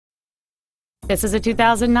This is a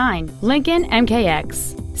 2009 Lincoln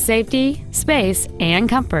MKX. Safety, space, and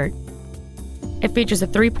comfort. It features a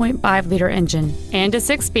 3.5-liter engine and a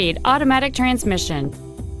 6-speed automatic transmission.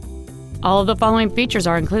 All of the following features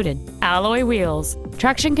are included: alloy wheels,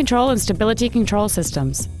 traction control and stability control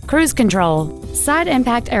systems, cruise control, side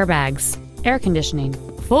impact airbags, air conditioning,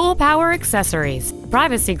 full power accessories,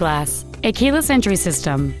 privacy glass, a keyless entry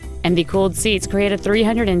system, and the cooled seats create a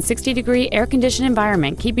 360-degree air-conditioned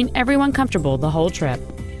environment, keeping everyone comfortable the whole trip.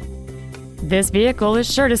 This vehicle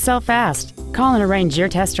is sure to sell fast. Call and arrange your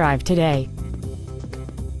test drive today.